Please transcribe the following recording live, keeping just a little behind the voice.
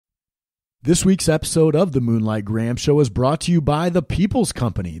This week's episode of the Moonlight Graham Show is brought to you by the People's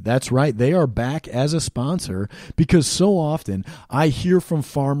Company. That's right, they are back as a sponsor because so often I hear from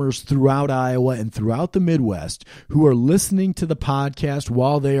farmers throughout Iowa and throughout the Midwest who are listening to the podcast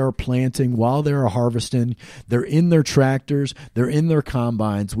while they are planting, while they are harvesting. They're in their tractors, they're in their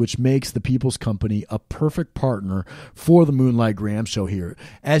combines, which makes the People's Company a perfect partner for the Moonlight Graham Show here.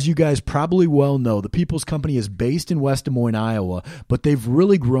 As you guys probably well know, the People's Company is based in West Des Moines, Iowa, but they've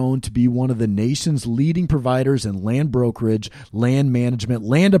really grown to be one of the nation's leading providers in land brokerage, land management,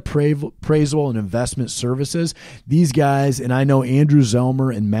 land appraisal, and investment services. These guys, and I know Andrew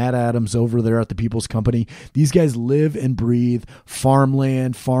Zelmer and Matt Adams over there at the People's Company, these guys live and breathe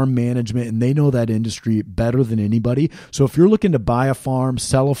farmland, farm management, and they know that industry better than anybody. So if you're looking to buy a farm,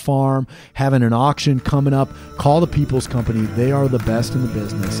 sell a farm, having an auction coming up, call the People's Company. They are the best in the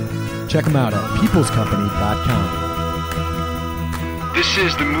business. Check them out at peoplescompany.com. This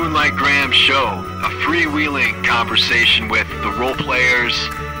is the Moonlight Graham Show, a freewheeling conversation with the role players,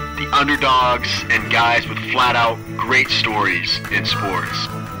 the underdogs, and guys with flat-out great stories in sports.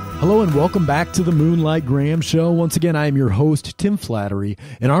 Hello and welcome back to the Moonlight Graham Show. Once again, I am your host, Tim Flattery,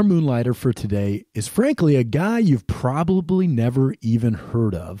 and our Moonlighter for today is frankly a guy you've probably never even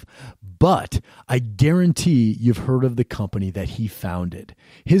heard of, but I guarantee you've heard of the company that he founded.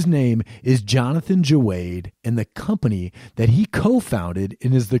 His name is Jonathan Jwayad, and the company that he co-founded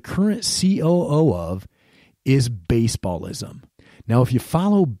and is the current COO of is Baseballism. Now, if you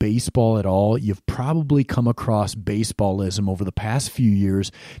follow baseball at all, you've probably come across Baseballism over the past few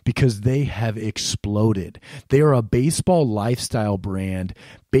years because they have exploded. They are a baseball lifestyle brand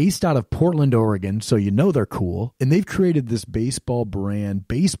based out of Portland, Oregon, so you know they're cool. And they've created this baseball brand,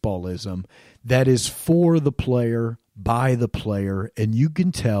 Baseballism, that is for the player, by the player, and you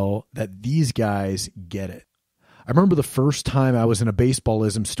can tell that these guys get it. I remember the first time I was in a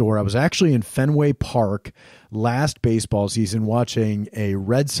Baseballism store. I was actually in Fenway Park last baseball season watching a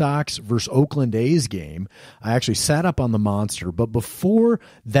Red Sox versus Oakland A's game. I actually sat up on the monster, but before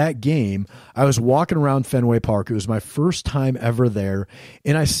that game, I was walking around Fenway Park. It was my first time ever there,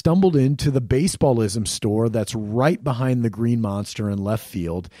 and I stumbled into the Baseballism store that's right behind the Green Monster in left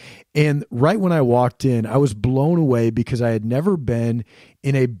field. And right when I walked in, I was blown away because I had never been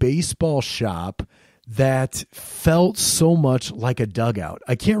in a baseball shop that felt so much like a dugout.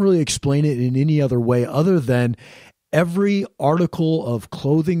 I can't really explain it in any other way other than every article of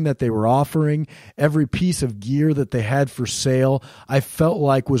clothing that they were offering, every piece of gear that they had for sale, I felt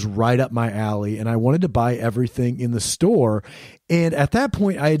like was right up my alley, and I wanted to buy everything in the store. And at that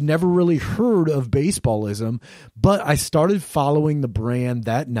point, I had never really heard of Baseballism, but I started following the brand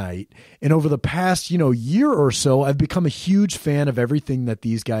that night. And over the past, year or so, I've become a huge fan of everything that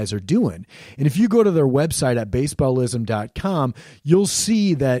these guys are doing. And if you go to their website at baseballism.com, you'll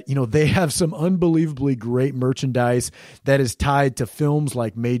see that, they have some unbelievably great merchandise that is tied to films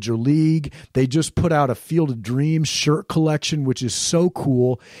like Major League. They just put out a Field of Dreams shirt collection, which is so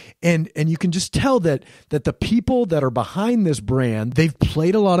cool. And you can just tell that the people that are behind this brand, they've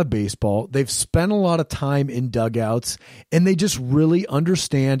played a lot of baseball, they've spent a lot of time in dugouts, and they just really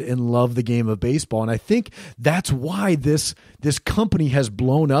understand and love the game of baseball. And I think that's why this company has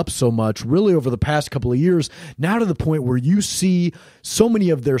blown up so much really over the past couple of years, now to the point where you see so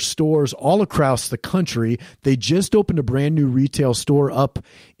many of their stores all across the country. They just opened a brand new retail store up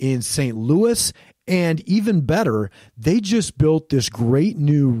in St. Louis. And even better, they just built this great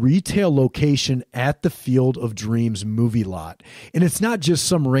new retail location at the Field of Dreams movie lot. And it's not just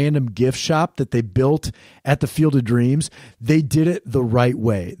some random gift shop that they built at the Field of Dreams. They did it the right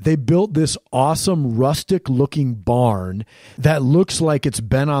way. They built this awesome rustic looking barn that looks like it's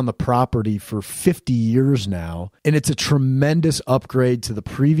been on the property for 50 years now. And it's a tremendous upgrade to the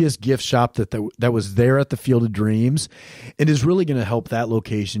previous gift shop that was there at the Field of Dreams, and is really going to help that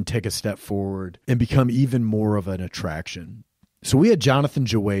location take a step forward and become even more of an attraction. So we had Jonathan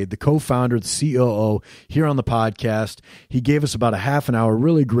Jwayad, the co-founder, the COO, here on the podcast. He gave us about a half an hour,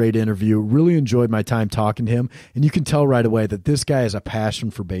 really great interview. Really enjoyed my time talking to him. And you can tell right away that this guy has a passion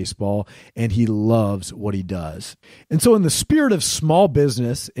for baseball and he loves what he does. And so in the spirit of small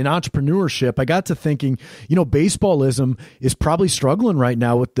business and entrepreneurship, I got to thinking, Baseballism is probably struggling right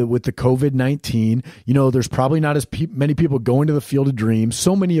now with the COVID-19. There's probably not as many people going to the Field of Dreams.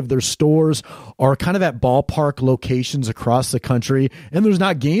 So many of their stores are kind of at ballpark locations across the country. country and there's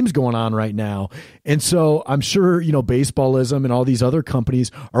not games going on right now. And so I'm sure, Baseballism and all these other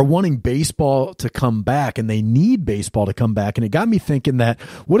companies are wanting baseball to come back, and they need baseball to come back. And it got me thinking that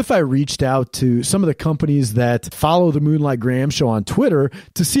what if I reached out to some of the companies that follow the Moonlight Graham Show on Twitter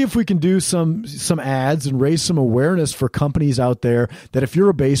to see if we can do some ads and raise some awareness for companies out there that if you're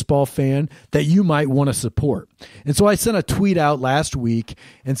a baseball fan that you might want to support. And so I sent a tweet out last week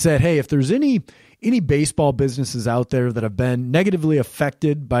and said, hey, if there's any baseball businesses out there that have been negatively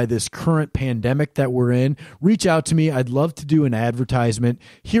affected by this current pandemic that we're in, reach out to me. I'd love to do an advertisement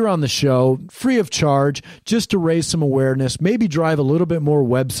here on the show, free of charge, just to raise some awareness, maybe drive a little bit more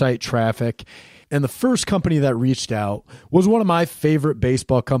website traffic. And the first company that reached out was one of my favorite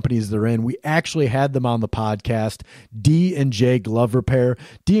baseball companies they're in. We actually had them on the podcast, D&J Glove Repair.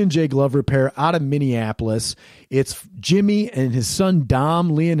 D&J Glove Repair out of Minneapolis. It's Jimmy and his son,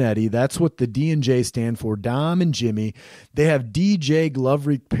 Dom Leonetti. That's what the D&J stand for, Dom and Jimmy. They have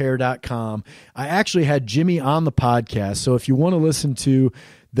djgloverepair.com. I actually had Jimmy on the podcast, so if you want to listen to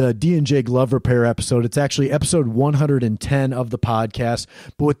the D&J Glove Repair episode, it's actually episode 110 of the podcast.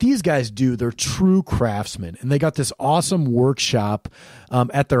 But what these guys do, they're true craftsmen, and they got this awesome workshop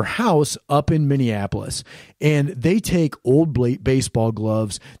at their house up in Minneapolis. And they take old baseball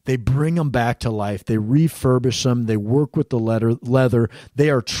gloves, they bring them back to life, they refurbish them, they work with the leather. They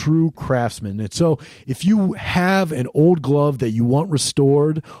are true craftsmen. And so if you have an old glove that you want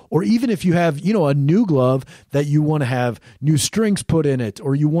restored, or even if you have, a new glove that you want to have new strings put in it,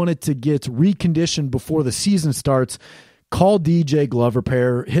 or you want it to get reconditioned before the season starts, call DJ Glove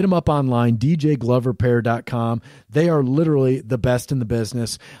Repair. Hit them up online, djgloverepair.com. They are literally the best in the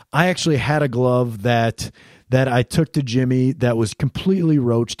business. I actually had a glove that I took to Jimmy that was completely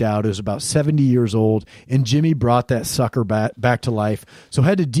roached out. It was about 70 years old, and Jimmy brought that sucker back to life. So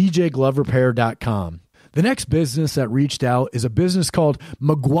head to djgloverepair.com. The next business that reached out is a business called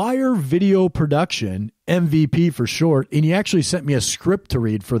McGuire Video Production, MVP for short, and he actually sent me a script to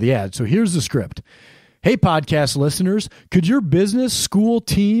read for the ad. So here's the script. Hey, podcast listeners, could your business, school,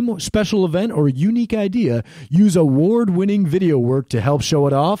 team, special event, or unique idea use award-winning video work to help show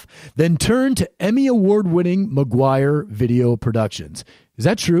it off? Then turn to Emmy award-winning McGuire Video Productions. Is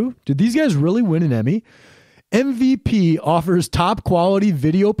that true? Did these guys really win an Emmy? MVP offers top quality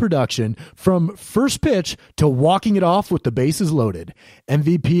video production from first pitch to walking it off with the bases loaded.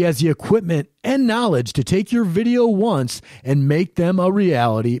 MVP has the equipment and knowledge to take your video once and make them a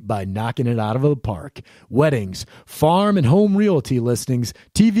reality by knocking it out of the park. Weddings, farm and home realty listings,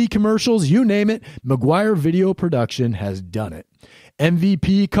 TV commercials, you name it, McGuire Video Production has done it.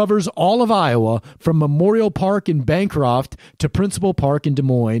 MVP covers all of Iowa from Memorial Park in Bancroft to Principal Park in Des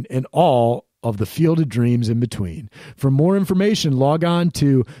Moines and all of the Field of Dreams in between. For more information, log on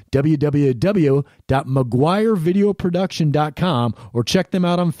to www.mcguirevideoproduction.com or check them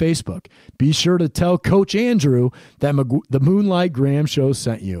out on Facebook. Be sure to tell Coach Andrew that the Moonlight Graham Show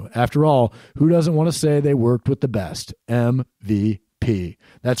sent you. After all, who doesn't want to say they worked with the best? MVP.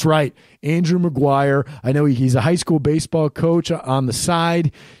 That's right, Andrew McGuire. I know he's a high school baseball coach on the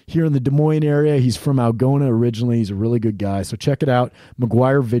side here in the Des Moines area. He's from Algona originally. He's a really good guy. So check it out,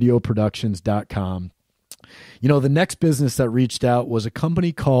 McGuireVideoProductions.com. The next business that reached out was a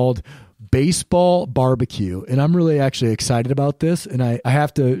company called Baseball Barbecue, and I'm really actually excited about this, and I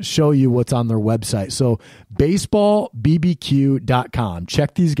have to show you what's on their website. So baseballbbq.com.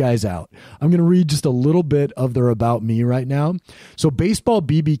 Check these guys out. I'm going to read just a little bit of their About Me right now. So Baseball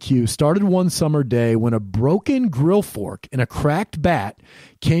BBQ started one summer day when a broken grill fork and a cracked bat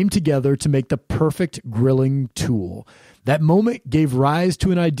came together to make the perfect grilling tool. That moment gave rise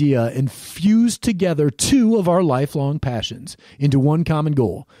to an idea and fused together two of our lifelong passions into one common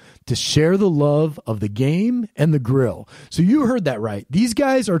goal: to share the love of the game and the grill. So you heard that right. These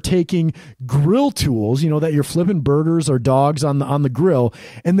guys are taking grill tools, that you're flipping burgers or dogs on the grill,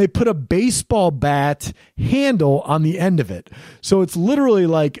 and they put a baseball bat handle on the end of it. So it's literally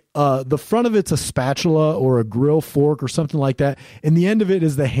like the front of it's a spatula or a grill fork or something like that, and the end of it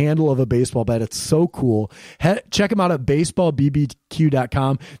is the handle of a baseball bat. It's so cool. Check them out at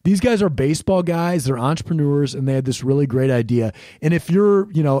baseballbbq.com. These guys are baseball guys, they're entrepreneurs, and they had this really great idea. And if you're,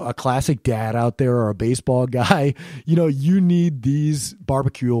 a classic dad out there or a baseball guy, you need these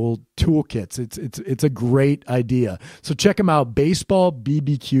barbecue toolkits. It's a great idea. So check them out,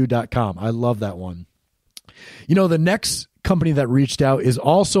 baseballbbq.com. I love that one. The next company that reached out is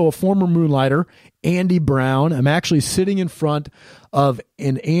also a former Moonlighter Andy Brown. I'm actually sitting in front of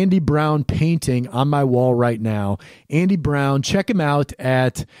an Andy Brown painting on my wall right now. Andy Brown, check him out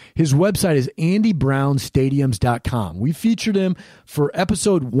at his website is andybrownstadiums.com. We featured him for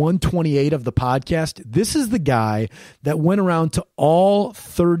episode 128 of the podcast. This is the guy that went around to all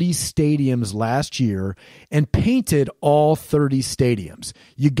 30 stadiums last year and painted all 30 stadiums.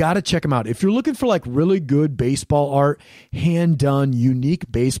 You got to check him out. If you're looking for like really good baseball art, hand done,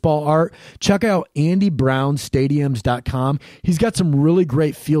 unique baseball art, check out andybrownstadiums.com. He's got some really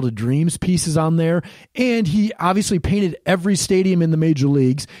great Field of Dreams pieces on there, and he obviously painted every stadium in the major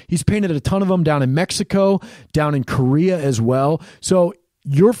leagues. He's painted a ton of them down in Mexico, down in Korea as well. So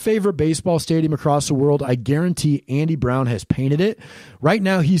your favorite baseball stadium across the world, I guarantee Andy Brown has painted it. Right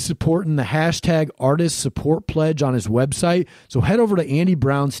now, he's supporting the hashtag Artist Support Pledge on his website. So head over to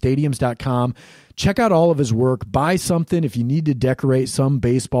andybrownstadiums.com. Check out all of his work. Buy something if you need to decorate some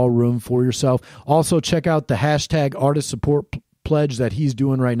baseball room for yourself. Also, check out the hashtag Artist Support Pledge that he's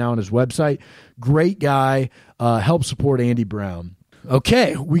doing right now on his website. Great guy. Help support Andy Brown.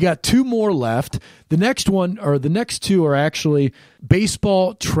 Okay, we got two more left. The next two are actually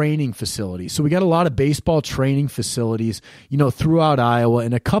baseball training facilities. So we got a lot of baseball training facilities, throughout Iowa,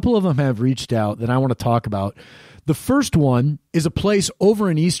 and a couple of them have reached out that I want to talk about. The first one is a place over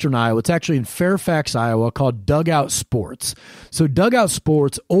in eastern Iowa. It's actually in Fairfax, Iowa, called Dugout Sports. So Dugout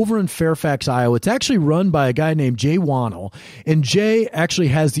Sports over in Fairfax, Iowa, it's actually run by a guy named Jwayad. And Jay actually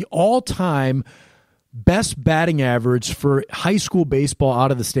has the all-time best batting average for high school baseball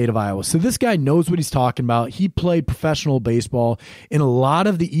out of the state of Iowa. So this guy knows what he's talking about. He played professional baseball, and a lot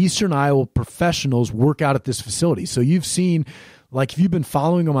of the eastern Iowa professionals work out at this facility. So you've seen, like, if you've been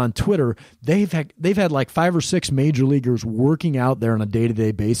following them on Twitter, they've had like 5 or 6 major leaguers working out there on a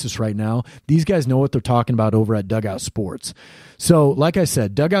day-to-day basis right now. These guys know what they're talking about over at Dugout Sports. So, like I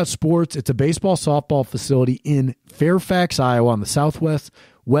said, Dugout Sports, it's a baseball softball facility in Fairfax, Iowa, on the southwest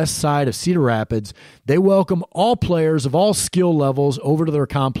side of Cedar Rapids. They welcome all players of all skill levels over to their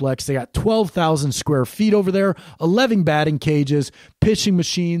complex. They got 12,000 square feet over there, 11 batting cages, pitching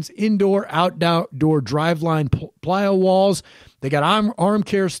machines, indoor, outdoor driveline plyo walls. They got arm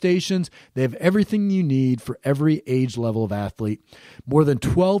care stations. They have everything you need for every age level of athlete. More than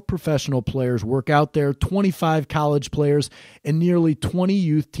 12 professional players work out there, 25 college players, and nearly 20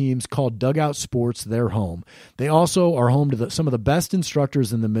 youth teams call Dugout Sports their home. They also are home to some of the best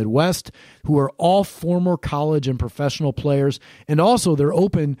instructors in the Midwest, who are all former college and professional players. And also, they're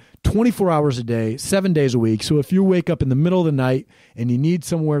open 24 hours a day, 7 days a week. So if you wake up in the middle of the night and you need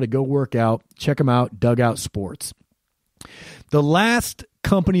somewhere to go work out, check them out, Dugout Sports. The last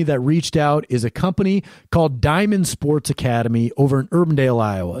company that reached out is a company called Diamond Sports Academy over in Urbandale,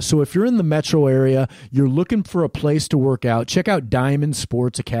 Iowa. So if you're in the metro area, you're looking for a place to work out, check out Diamond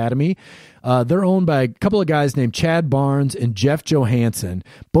Sports Academy. They're owned by a couple of guys named Chad Barnes and Jeff Johansson.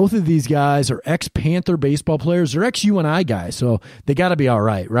 Both of these guys are ex-Panther baseball players. They're ex-UNI guys, so they got to be all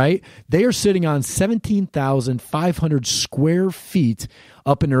right? They are sitting on 17,500 square feet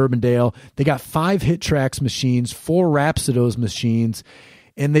up in Urbandale. They got 5 Hit Tracks machines, 4 Rhapsodos machines,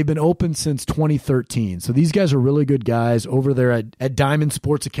 and they've been open since 2013. So these guys are really good guys over there at Diamond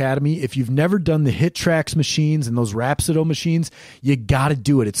Sports Academy. If you've never done the Hit Tracks machines and those Rhapsodo machines, you got to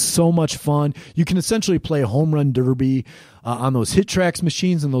do it. It's so much fun. You can essentially play a home run derby on those Hit Tracks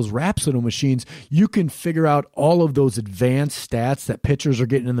machines and those Rhapsodo machines. You can figure out all of those advanced stats that pitchers are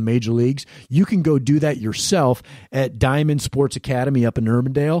getting in the major leagues. You can go do that yourself at Diamond Sports Academy up in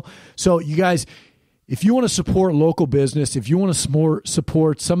Urbandale. So you guys, if you want to support local business, if you want to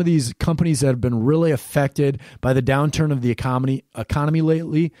support some of these companies that have been really affected by the downturn of the economy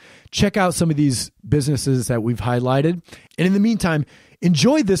lately, check out some of these businesses that we've highlighted. And in the meantime,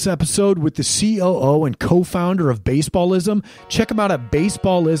 enjoy this episode with the COO and co-founder of Baseballism. Check them out at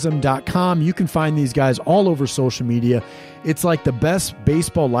baseballism.com. You can find these guys all over social media. It's like the best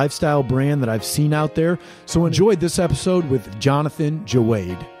baseball lifestyle brand that I've seen out there. So enjoy this episode with Jonathan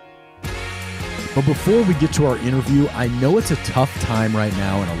Jwayad. But before we get to our interview, I know it's a tough time right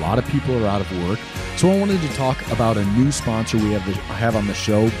now and a lot of people are out of work. So I wanted to talk about a new sponsor we have on the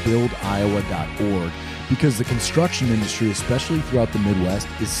show, buildiowa.org, because the construction industry, especially throughout the Midwest,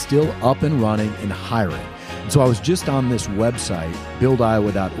 is still up and running and hiring. And so I was just on this website,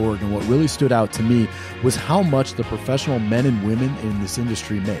 buildiowa.org, and what really stood out to me was how much the professional men and women in this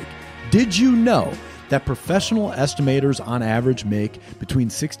industry make. Did you know that professional estimators on average make between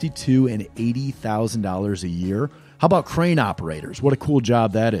 $62,000 and $80,000 a year? How about crane operators? What a cool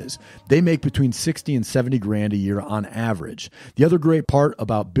job that is. They make between 60 and 70 grand a year on average. The other great part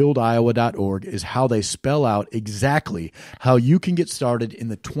about buildiowa.org is how they spell out exactly how you can get started in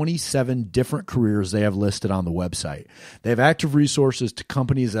the 27 different careers they have listed on the website. They have active resources to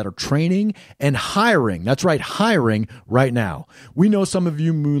companies that are training and hiring. That's right, hiring right now. We know some of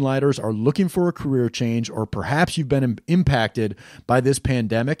you Moonlighters are looking for a career change, or perhaps you've been impacted by this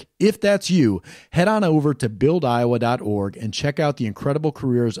pandemic. If that's you, head on over to buildiowa.org and check out the incredible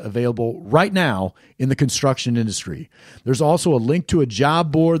careers available right now in the construction industry. There's also a link to a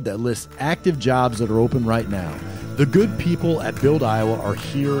job board that lists active jobs that are open right now. The good people at Build Iowa are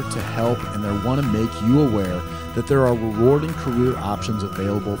here to help, and they want to make you aware that there are rewarding career options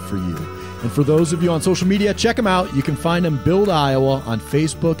available for you. And for those of you on social media, check them out. You can find them Build Iowa on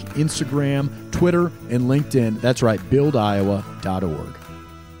Facebook, Instagram, Twitter, and LinkedIn. That's right, buildiowa.org.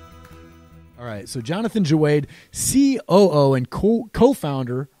 All right, so Jonathan Jwayad, COO and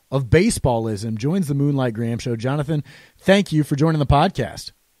co-founder of Baseballism, joins the Moonlight Graham Show. Jonathan, thank you for joining the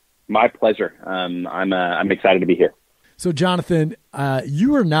podcast. My pleasure. I'm excited to be here. So, Jonathan,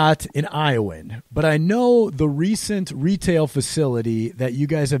 you are not an Iowan, but I know the recent retail facility that you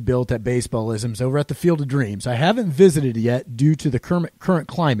guys have built at Baseballism is over at the Field of Dreams. I haven't visited yet due to the current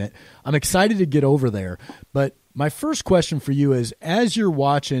climate. I'm excited to get over there, but my first question for you is, as you're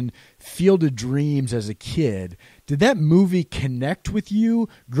watching Field of Dreams as a kid, did that movie connect with you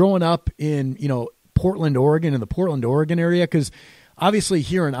growing up in, Portland, Oregon, in the Portland, Oregon area? Because obviously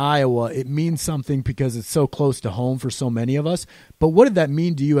here in Iowa, it means something because it's so close to home for so many of us. But what did that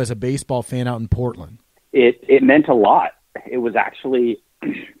mean to you as a baseball fan out in Portland? It meant a lot. It was actually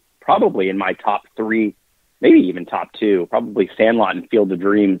probably in my top three, maybe even top two, probably Sandlot and Field of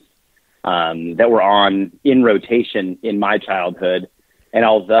Dreams, that were on in rotation in my childhood. And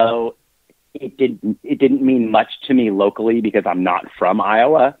although it didn't mean much to me locally because I'm not from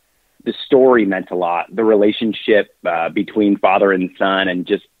Iowa, the story meant a lot. The relationship between father and son, and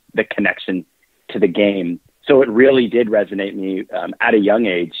just the connection to the game. So it really did resonate me at a young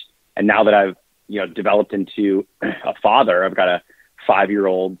age. And now that I've developed into a father, I've got a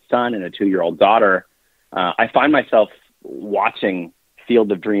 5-year-old son and a 2-year-old daughter. I find myself watching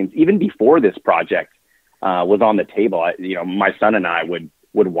Field of Dreams even before this project was on the table. My son and I would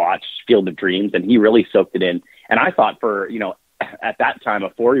watch Field of Dreams, and he really soaked it in. And I thought for at that time, a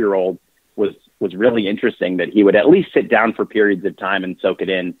 4-year-old was really interesting that he would at least sit down for periods of time and soak it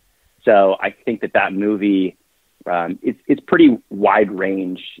in. So I think that movie, it's pretty wide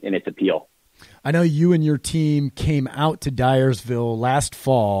range in its appeal. I know you and your team came out to Dyersville last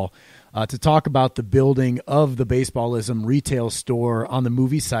fall to talk about the building of the Baseballism retail store on the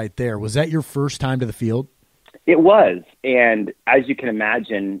movie site there. Was that your first time to the field? It was. And as you can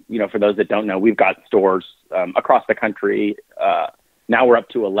imagine, for those that don't know, we've got stores across the country. Now we're up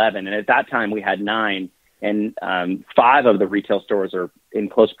to 11. And at that time we had 9, and 5 of the retail stores are in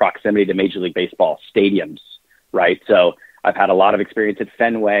close proximity to Major League Baseball stadiums, right? So I've had a lot of experience at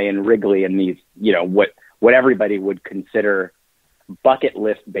Fenway and Wrigley and these, what everybody would consider bucket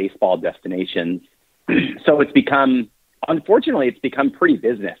list baseball destinations. So unfortunately, it's become pretty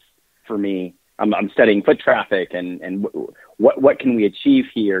business for me. I'm studying foot traffic and what can we achieve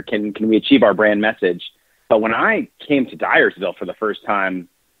here? Can we achieve our brand message? But when I came to Dyersville for the first time,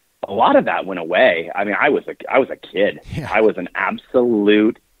 a lot of that went away. I mean, I was a kid. Yeah. I was an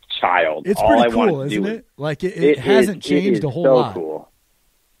absolute child. It's pretty cool, isn't it? Like it hasn't changed a whole lot. Cool.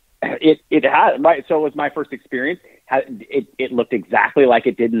 It has, right? So it was my first experience. It looked exactly like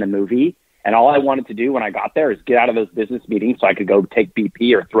it did in the movie. And all I wanted to do when I got there is get out of those business meetings so I could go take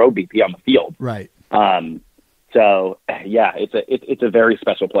BP or throw BP on the field. Right. So yeah, it's a very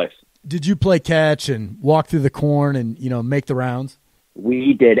special place. Did you play catch and walk through the corn and, make the rounds?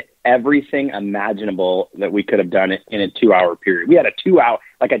 We did everything imaginable that we could have done in a 2-hour period. We had a 2-hour,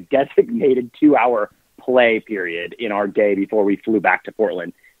 like a designated 2-hour play period in our day before we flew back to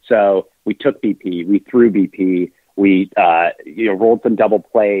Portland. So we took BP, we threw BP, we rolled some double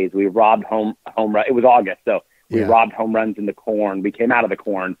plays, we robbed home run. It was August, so we robbed home runs in the corn. We came out of the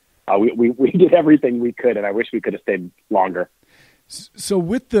corn. We did everything we could, and I wish we could have stayed longer. So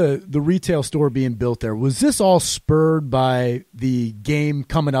with the retail store being built there, was this all spurred by the game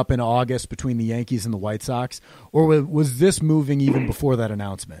coming up in August between the Yankees and the White Sox, or was this moving even before that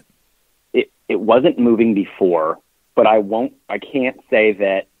announcement? It wasn't moving before, but I can't say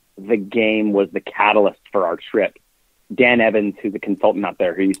that the game was the catalyst for our trip. Dan Evans, who's a consultant out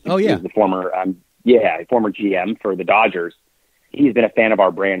there, who's the former GM for the Dodgers, he's been a fan of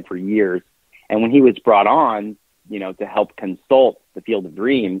our brand for years. And when he was brought on, to help consult the Field of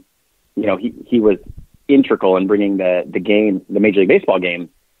Dreams, he was integral in bringing the Major League Baseball game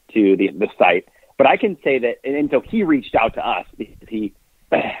to the site. But I can say that, and so he reached out to us because he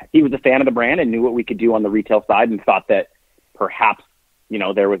was a fan of the brand and knew what we could do on the retail side and thought that perhaps,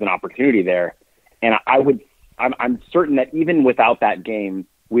 there was an opportunity there. And I'm certain that even without that game,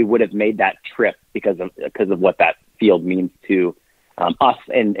 we would have made that trip because of what that field means to us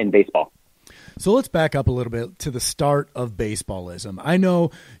and baseball. So let's back up a little bit to the start of Baseballism. I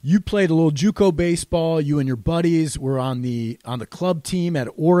know you played a little JUCO baseball. You and your buddies were on the club team at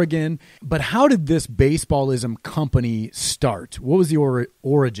Oregon. But how did this Baseballism company start? What was the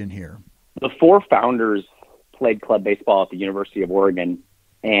origin here? The 4 founders played club baseball at the University of Oregon.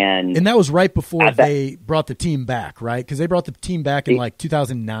 And that was right before they brought the team back, right? Because they brought the team back in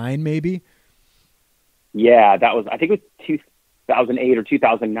 2009, maybe? Yeah, I think it was 2008 or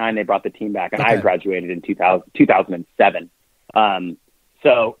 2009 they brought the team back, and okay. I graduated in 2007.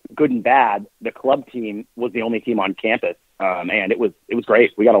 So good and bad, the club team was the only team on campus, and it was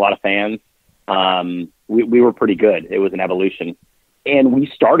great. We got a lot of fans. We were pretty good. It was an evolution, and we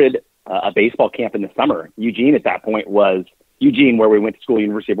started a baseball camp in the summer. Eugene, where we went to school,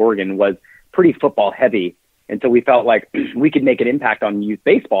 University of Oregon, was pretty football heavy, and so we felt like we could make an impact on youth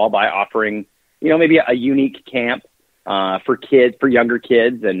baseball by offering, maybe a unique camp for younger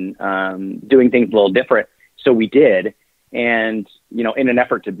kids, and doing things a little different. So we did. And, in an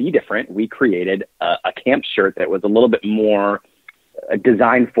effort to be different, we created a camp shirt that was a little bit more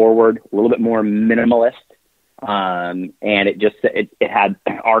design forward, a little bit more minimalist. And it had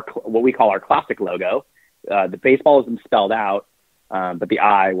what we call our classic logo. The Baseballism spelled out, but the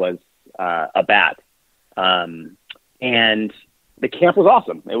I was a bat. And the camp was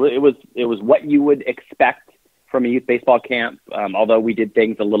awesome. It was what you would expect from a youth baseball camp, although we did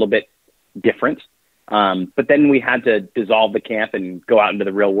things a little bit different. But then we had to dissolve the camp and go out into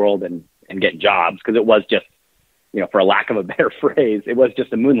the real world and get jobs, because it was just, for a lack of a better phrase, it was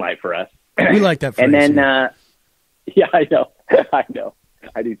just a moonlight for us. We like that phrase. And then, yeah, I know. I know.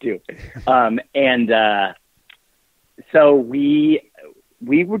 I do too. So we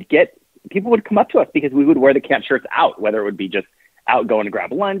would get, people would come up to us because we would wear the camp shirts out, whether it would be just out going to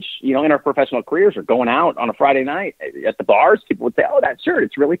grab lunch, in our professional careers, or going out on a Friday night at the bars. People would say, "Oh, that shirt,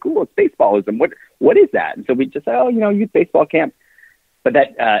 it's really cool. It's Baseballism. What is that?" And so we just say, "Oh, youth baseball camp." But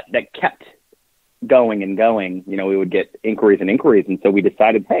that kept going and going. We would get inquiries and inquiries. And so we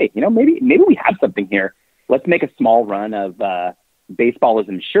decided, hey, maybe we have something here. Let's make a small run of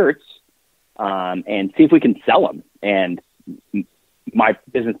Baseballism shirts and see if we can sell them. And my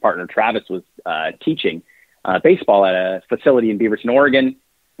business partner, Travis, was teaching baseball at a facility in Beaverton, Oregon.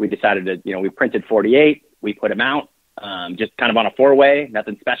 We decided to, we printed 48. We put them out just kind of on a 4-way,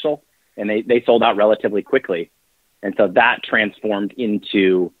 nothing special. And they sold out relatively quickly. And so that transformed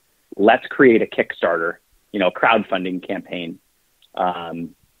into, let's create a Kickstarter, crowdfunding campaign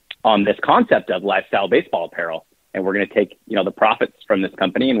on this concept of lifestyle baseball apparel. And we're going to take, the profits from this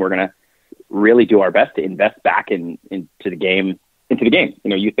company, and we're going to really do our best to invest back into the game,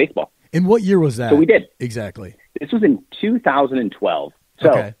 youth baseball. And what year was that? So we did. Exactly. This was in 2012. So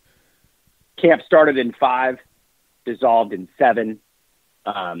okay. Camp started in 5, dissolved in 7,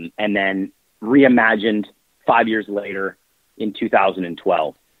 and then reimagined 5 years later in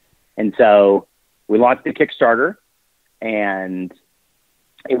 2012. And so we launched the Kickstarter, and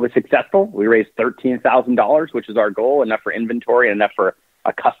it was successful. We raised $13,000, which is our goal, enough for inventory and enough for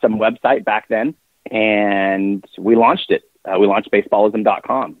a custom website back then. And we launched it. We launched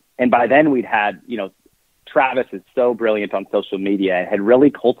Baseballism.com. And by then we'd had, Travis is so brilliant on social media and had really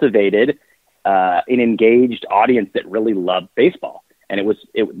cultivated an engaged audience that really loved baseball. And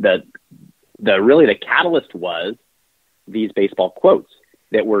the catalyst was these baseball quotes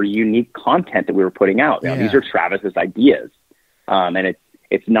that were unique content that we were putting out. Yeah. These are Travis's ideas. And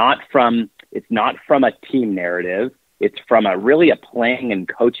it's not from a team narrative. It's from a playing and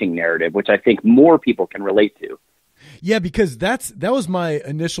coaching narrative, which I think more people can relate to. Yeah, because that was my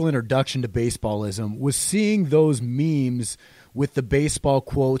initial introduction to Baseballism, was seeing those memes with the baseball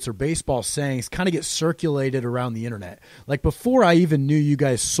quotes or baseball sayings kind of get circulated around the internet. Like before I even knew you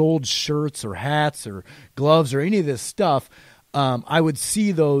guys sold shirts or hats or gloves or any of this stuff, I would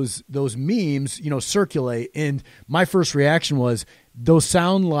see those memes, circulate. And my first reaction was, those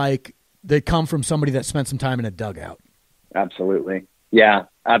sound like they come from somebody that spent some time in a dugout. Absolutely. Yeah,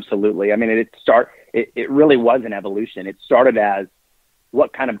 absolutely. I mean, it really was an evolution. It started as,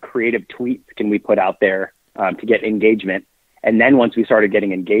 what kind of creative tweets can we put out there to get engagement? And then once we started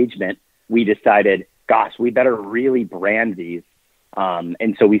getting engagement, we decided, gosh, we better really brand these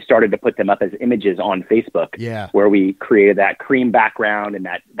And so we started to put them up as images on Facebook, where we created that cream background and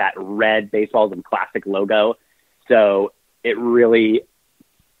that red Baseballism classic logo. So we really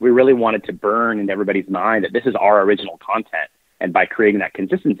wanted to burn into everybody's mind that this is our original content. And by creating that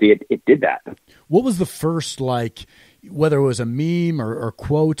consistency, it did that. What was the first, whether it was a meme or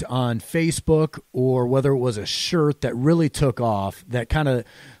quote on Facebook, or whether it was a shirt that really took off, that kind of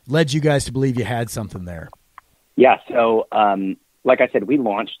led you guys to believe you had something there? Yeah. So, like I said, we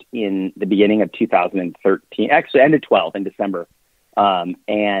launched in the beginning of 2013, actually end of 12 in December.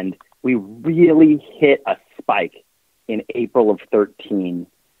 And we really hit a spike in April of 13.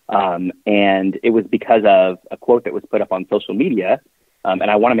 And it was because of a quote that was put up on social media. And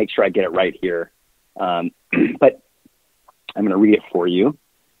I want to make sure I get it right here. But I'm going to read it for you.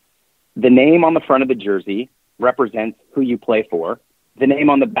 The name on the front of the jersey represents who you play for. The name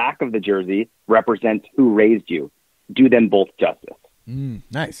on the back of the jersey represents who raised you. Do them both justice.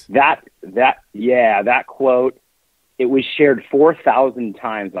 Nice. That quote, it was shared 4,000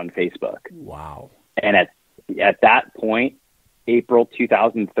 times on Facebook. Wow. And at that point, April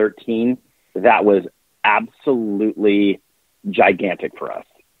 2013, that was absolutely gigantic for us.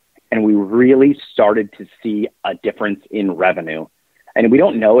 And we really started to see a difference in revenue. And we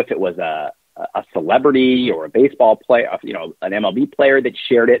don't know if it was a celebrity or a baseball player, an MLB player that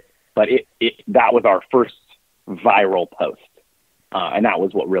shared it, but that was our first viral post. And that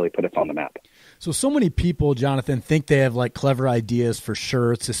was what really put us on the map. So many people, Jonathan, think they have clever ideas for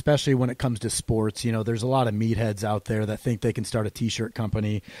shirts, especially when it comes to sports. There's a lot of meatheads out there that think they can start a t-shirt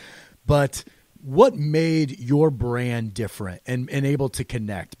company. But what made your brand different and able to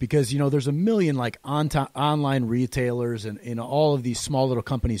connect? Because, there's a million online retailers and all of these small little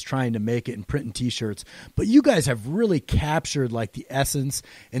companies trying to make it and printing t-shirts. But you guys have really captured the essence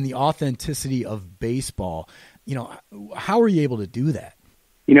and the authenticity of baseball. How are you able to do that?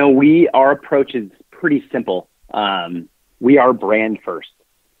 Our approach is pretty simple. We are brand first.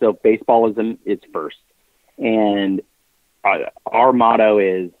 So Baseballism is first. And our motto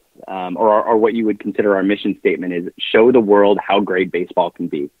is, or what you would consider our mission statement is, show the world how great baseball can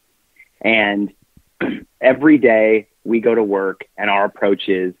be. And every day we go to work and our approach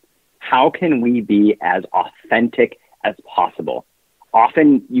is, how can we be as authentic as possible?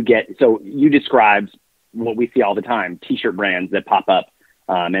 Often you described what we see all the time, t-shirt brands that pop up.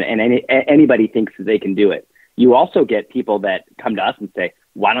 And anybody thinks that they can do it. You also get people that come to us and say,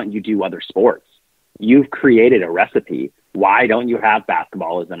 why don't you do other sports? You've created a recipe. Why don't you have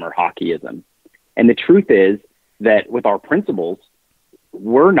basketballism or hockeyism? And the truth is that with our principles,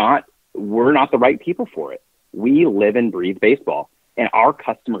 we're not the right people for it. We live and breathe baseball, and our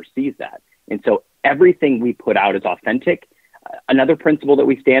customer sees that. And so everything we put out is authentic. Another principle that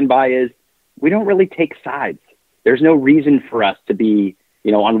we stand by is we don't really take sides. There's no reason for us to be,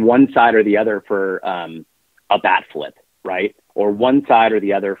 on one side or the other for a bat flip, right? Or one side or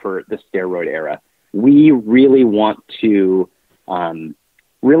the other for the steroid era. We really want to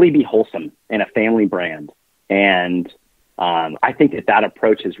really be wholesome in a family brand. And I think that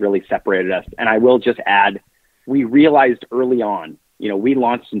approach has really separated us. And I will just add, we realized early on, we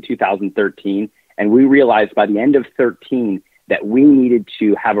launched in 2013, and we realized by the end of 13 that we needed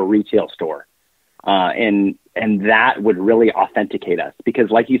to have a retail store. And that would really authenticate us, because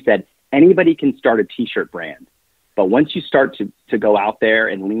like you said, anybody can start a t-shirt brand. But once you start to go out there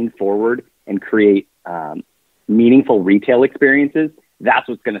and lean forward and create meaningful retail experiences, that's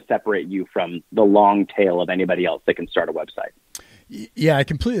what's going to separate you from the long tail of anybody else that can start a website. Yeah, I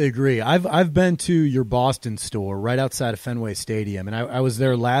completely agree. I've been to your Boston store right outside of Fenway Stadium, and I was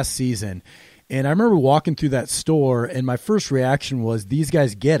there last season. And I remember walking through that store, and my first reaction was, these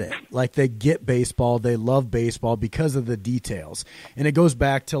guys get it. They get baseball. They love baseball because of the details. And it goes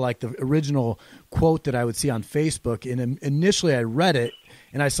back to the original quote that I would see on Facebook. And initially I read it,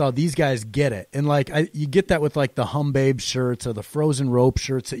 and I saw these guys get it. And you get that with the Hum Babe shirts or the Frozen Rope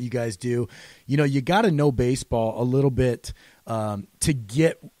shirts that you guys do. You got to know baseball a little bit to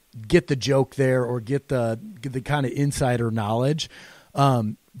get the joke there, or get the kind of insider knowledge.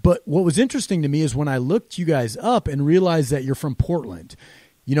 But what was interesting to me is when I looked you guys up and realized that you're from Portland,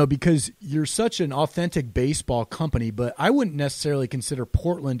 because you're such an authentic baseball company, but I wouldn't necessarily consider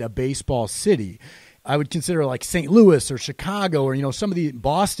Portland a baseball city. I would consider St. Louis or Chicago or, some of the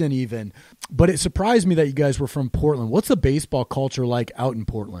Boston even. But it surprised me that you guys were from Portland. What's the baseball culture like out in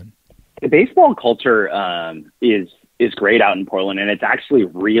Portland? The baseball culture is great out in Portland, and it's actually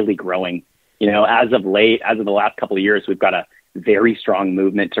really growing. As of the last couple of years, we've got a very strong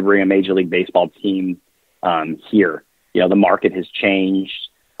movement to bring a Major League Baseball team here. The market has changed.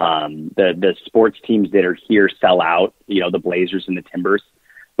 The sports teams that are here sell out, the Blazers and the Timbers.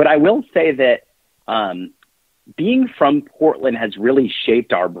 But I will say that being from Portland has really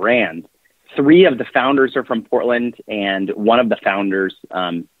shaped our brand. 3 of the founders are from Portland, and one of the founders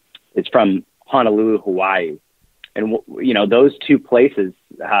is from Honolulu, Hawaii. And, those 2 places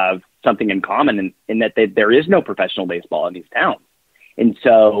have something in common in that there is no professional baseball in these towns. And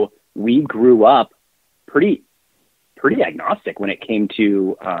so we grew up pretty agnostic when it came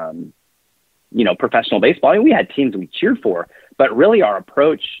to, professional baseball. I mean, we had teams we cheered for, but really our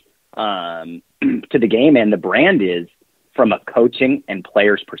approach to the game and the brand is from a coaching and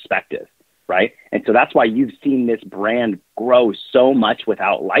players perspective, right? And so that's why you've seen this brand grow so much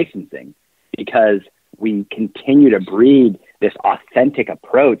without licensing, because we continue to breed this authentic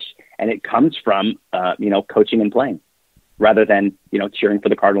approach, and it comes from, coaching and playing rather than, cheering for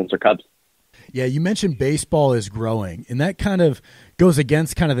the Cardinals or Cubs. Yeah, you mentioned baseball is growing, and that kind of goes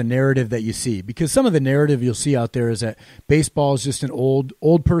against kind of the narrative that you see, because some of the narrative you'll see out there is that baseball is just an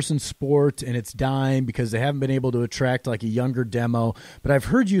old person sport and it's dying because they haven't been able to attract like a younger demo. But I've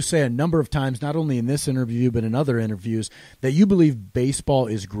heard you say a number of times, not only in this interview but in other interviews, that you believe baseball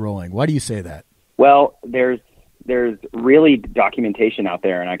is growing. Why do you say that? Well, there's really documentation out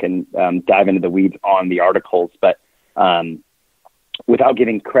there, and I can dive into the weeds on the articles, but without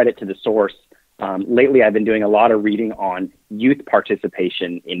giving credit to the source, lately I've been doing a lot of reading on youth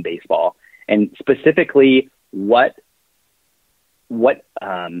participation in baseball, and specifically what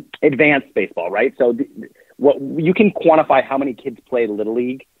advanced baseball, right? So what you can quantify how many kids play Little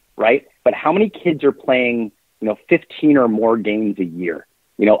League, right? But how many kids are playing, 15 or more games a year,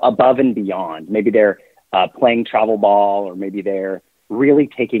 above and beyond? Maybe they're playing travel ball, or maybe they're really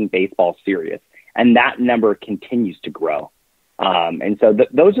taking baseball serious. And that number continues to grow. And so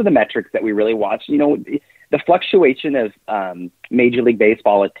those are the metrics that we really watch. The fluctuation of Major League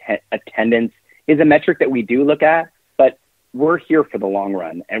Baseball attendance is a metric that we do look at, but we're here for the long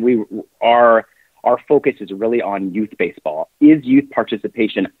run. And our focus is really on youth baseball. Is youth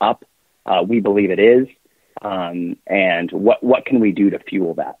participation up? We believe it is. And what can we do to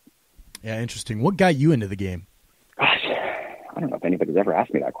fuel that? Yeah, interesting. What got you into the game? Gosh, I don't know if anybody's ever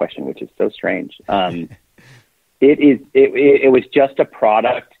asked me that question, which is so strange. It was just a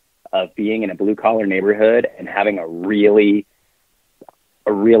product of being in a blue collar neighborhood and having a really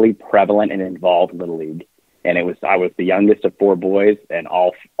prevalent and involved Little League. And I was the youngest of 4 boys, and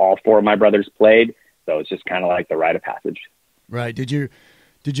all 4 of my brothers played. So it's just kind of like the rite of passage. Right. Did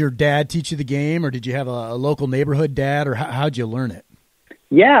your dad teach you the game, or did you have a local neighborhood dad, or how'd you learn it?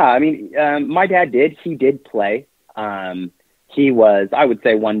 Yeah, I mean, my dad did. He did play. He was, I would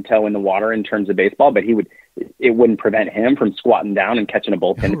say, one toe in the water in terms of baseball, but it wouldn't prevent him from squatting down and catching a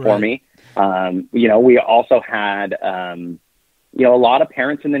bullpen Right. for me. We also had, a lot of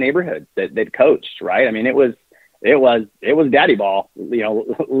parents in the neighborhood that coached, right? I mean, it was daddy ball,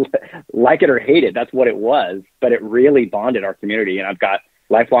 like it or hate it. That's what it was, but it really bonded our community. And I've got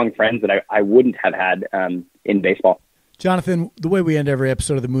lifelong friends that I wouldn't have had in baseball. Jonathan, the way we end every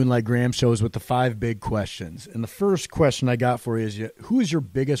episode of the Moonlight Graham Show is with the 5 big questions. And the first question I got for you is, who is your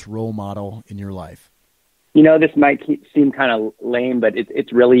biggest role model in your life? This might seem kind of lame, but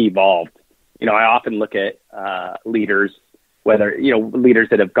it's really evolved. I often look at leaders, whether, leaders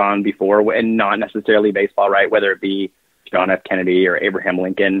that have gone before and not necessarily baseball, right? Whether it be John F. Kennedy or Abraham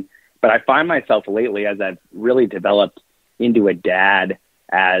Lincoln. But I find myself lately, as I've really developed into a dad,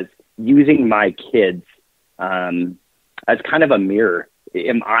 as using my kids as kind of a mirror.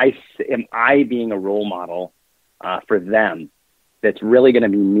 Am I being a role model for them that's really going to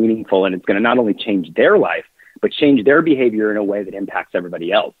be meaningful, and it's going to not only change their life, but change their behavior in a way that impacts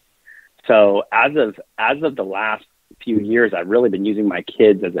everybody else. So as of the last few years, I've really been using my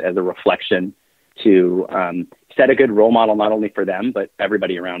kids as a reflection to set a good role model, not only for them, but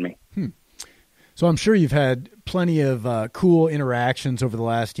everybody around me. So I'm sure you've had plenty of cool interactions over the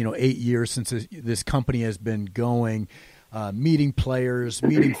last, 8 years since this company has been going, meeting players,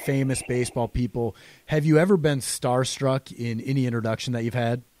 meeting famous baseball people. Have you ever been starstruck in any introduction that you've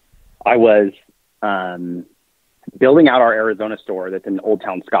had? I was building out our Arizona store that's in Old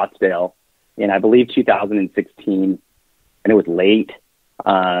Town Scottsdale in, I believe, 2016, and it was late.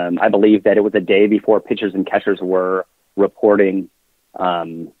 I believe that it was a day before pitchers and catchers were reporting.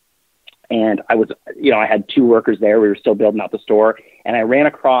 And I was, I had 2 workers there. We were still building out the store, and I ran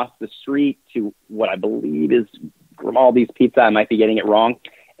across the street to what I believe is Grimaldi's Pizza. I might be getting it wrong.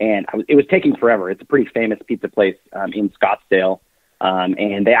 And it was taking forever. It's a pretty famous pizza place in Scottsdale.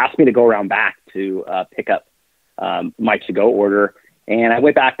 And they asked me to go around back to pick up my to-go order. And I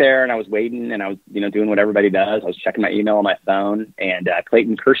went back there and I was waiting and I was, doing what everybody does. I was checking my email on my phone, and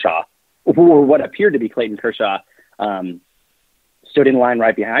Clayton Kershaw, or what appeared to be Clayton Kershaw, stood in line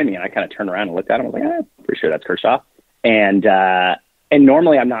right behind me. And I kind of turned around and looked at him. I was like, pretty sure that's Kershaw. And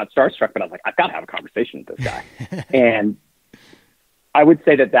normally I'm not starstruck, but I was like, I've got to have a conversation with this guy. And I would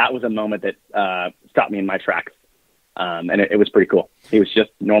say that was a moment that stopped me in my tracks. And it was pretty cool. He was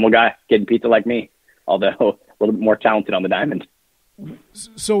just a normal guy getting pizza like me, although a little bit more talented on the diamond.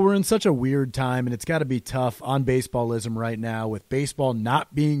 So we're in such a weird time, and it's got to be tough on Baseballism right now, with baseball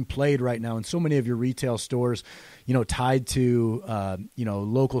not being played right now in so many of your retail stores, tied to,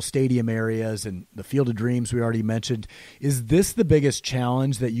 local stadium areas and the Field of Dreams we already mentioned. Is this the biggest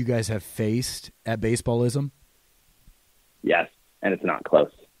challenge that you guys have faced at Baseballism? Yes, and it's not close.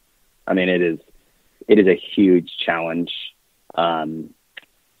 I mean, it is a huge challenge. And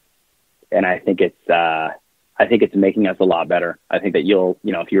I think it's making us a lot better. I think that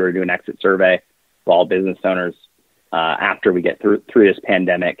if you were to do an exit survey of all business owners after we get through this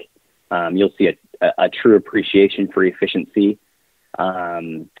pandemic, you'll see a true appreciation for efficiency.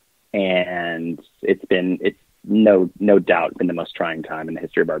 And it's no doubt been the most trying time in the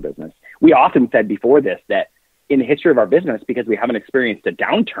history of our business. We often said before this that in the history of our business, because we haven't experienced a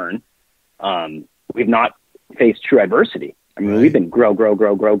downturn, we've not faced true adversity. I mean, We've been grow.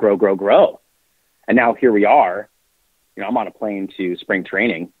 And now here we are, I'm on a plane to spring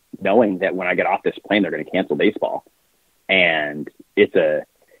training, knowing that when I get off this plane, they're going to cancel baseball. And it's a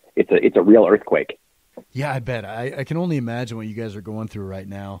real earthquake. Yeah, I bet. I can only imagine what you guys are going through right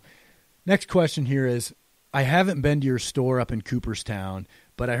now. Next question here is, I haven't been to your store up in Cooperstown,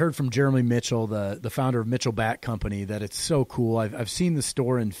 but I heard from Jeremy Mitchell, the founder of Mitchell Bat Company, that it's so cool. I've seen the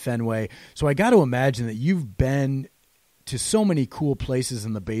store in Fenway. So I got to imagine that you've been to so many cool places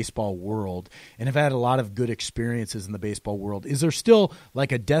in the baseball world and have had a lot of good experiences in the baseball world. Is there still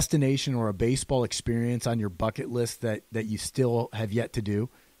like a destination or a baseball experience on your bucket list that you still have yet to do?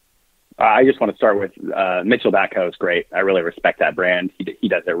 I just want to start with Mitchell Bat Co. is great. I really respect that brand. He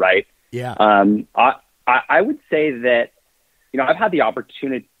does it right. Yeah. I would say that, I've had the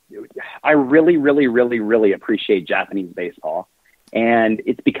opportunity. I really, really, really, really appreciate Japanese baseball. And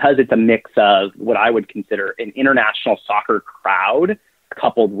it's because it's a mix of what I would consider an international soccer crowd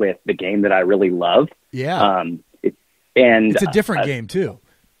coupled with the game that I really love. Yeah. It's a different game too.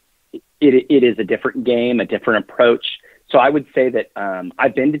 It is a different game, a different approach. So I would say that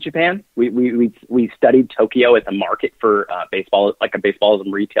I've been to Japan. We studied Tokyo as a market for baseball, like a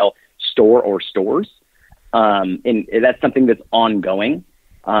Baseballism retail store or stores. And that's something that's ongoing.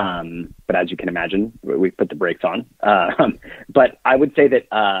 But as you can imagine, we put the brakes on. But I would say that,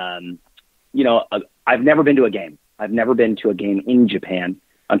 I've never been to a game. I've never been to a game in Japan.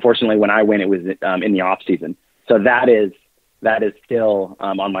 Unfortunately, when I went, it was in the off season. So that is still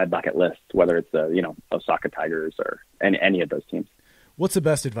on my bucket list, whether it's Osaka Tigers or any of those teams. What's the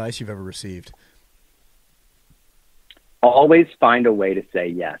best advice you've ever received? Always find a way to say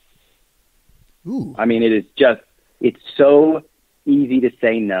yes. Ooh. I mean, it's so easy to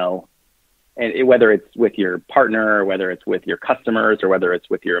say no, and whether it's with your partner or whether it's with your customers or whether it's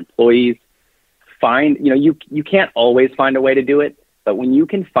with your employees, you can't always find a way to do it, but when you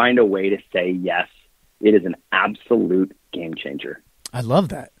can find a way to say yes, it is an absolute game changer. I love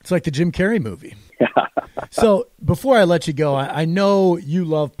that. It's like the Jim Carrey movie. So before I let you go, I know you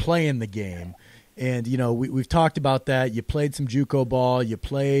love playing the game. And, we've talked about that. You played some JUCO ball. You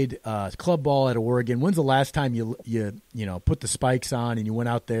played club ball at Oregon. When's the last time you put the spikes on and you went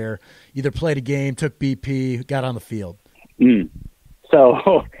out there, either played a game, took BP, got on the field?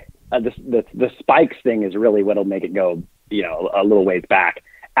 So the spikes thing is really what'll make it go, a little ways back.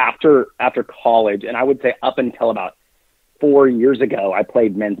 After college, and I would say up until about 4 years ago, I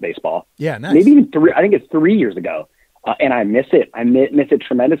played men's baseball. Yeah, nice. Maybe even 3. I think it's 3 years ago. And I miss it. I miss it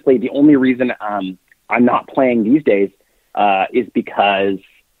tremendously. The only reason I'm not playing these days is because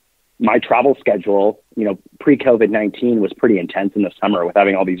my travel schedule, pre-COVID-19 was pretty intense in the summer with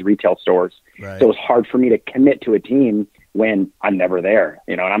having all these retail stores. Right. So it was hard for me to commit to a team when I'm never there.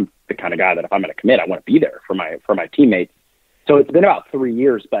 And I'm the kind of guy that if I'm going to commit, I want to be there for my teammates. So it's been about 3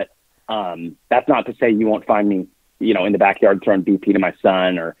 years, but that's not to say you won't find me, in the backyard throwing BP to my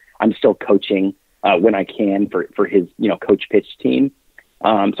son, or I'm still coaching when I can for his, coach pitch team.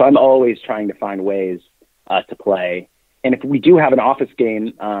 So I'm always trying to find ways to play. And if we do have an office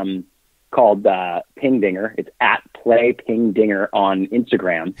game called Ping Dinger, it's at Play Ping Dinger on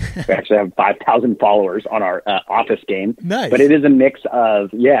Instagram. We actually have 5,000 followers on our office game. Nice. But it is a mix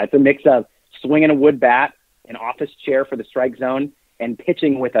of swinging a wood bat, an office chair for the strike zone, and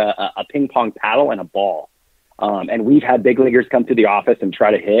pitching with a ping pong paddle and a ball. And we've had big leaguers come to the office and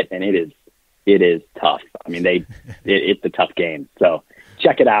try to hit, and it is tough. I mean, it's a tough game. So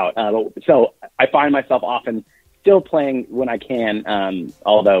check it out. So I find myself often still playing when I can,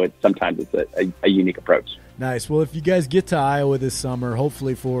 although sometimes it's a unique approach. Nice. Well, if you guys get to Iowa this summer,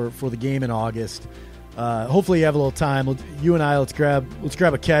 hopefully for the game in August, hopefully you have a little time. You and I, let's grab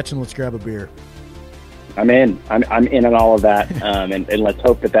a catch and let's grab a beer. I'm in. I'm in on all of that, and let's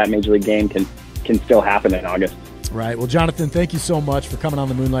hope that Major League game can still happen in August. Right. Well, Jonathan, thank you so much for coming on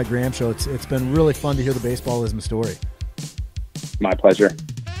the Moonlight Graham Show. It's been really fun to hear the Baseballism story. My pleasure.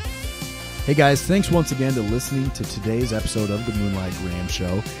 Hey guys, thanks once again to listening to today's episode of the Moonlight Graham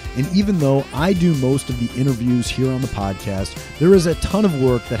Show. And even though I do most of the interviews here on the podcast, there is a ton of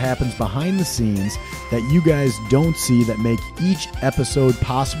work that happens behind the scenes that you guys don't see that make each episode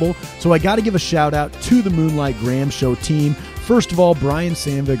possible. So I got to give a shout out to the Moonlight Graham Show team. First of all, Brian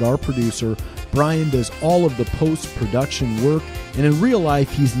Sandvig, our producer. Brian does all of the post-production work, and in real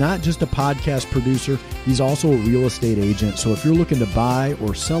life, he's not just a podcast producer, he's also a real estate agent. So if you're looking to buy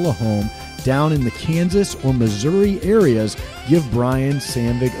or sell a home down in the Kansas or Missouri areas, give Brian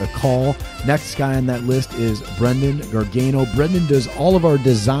Sandvig a call. Next guy on that list is Brendan Gargano. Brendan does all of our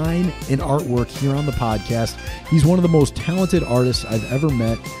design and artwork here on the podcast. He's one of the most talented artists I've ever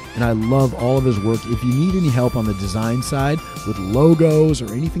met, and I love all of his work. If you need any help on the design side with logos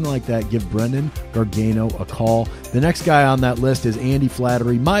or anything like that, give Brendan Gargano a call. The next guy on that list is Andy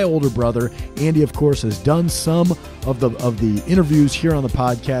Flattery, my older brother. Andy, of course, has done some of the interviews here on the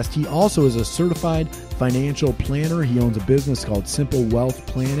podcast. He also is a certified financial planner. He owns a business called Simple Wealth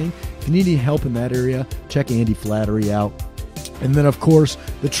Planning. If you need any help in that area, check Andy Flattery out. And then, of course,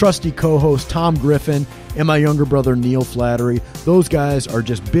 the trusty co-host Tom Griffin and my younger brother Neil Flattery. Those guys are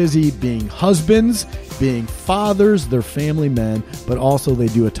just busy being husbands, being fathers, they're family men, but also they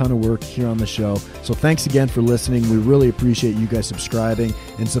do a ton of work here on the show. So thanks again for listening. We really appreciate you guys subscribing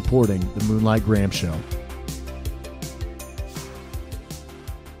and supporting the Moonlight Graham Show.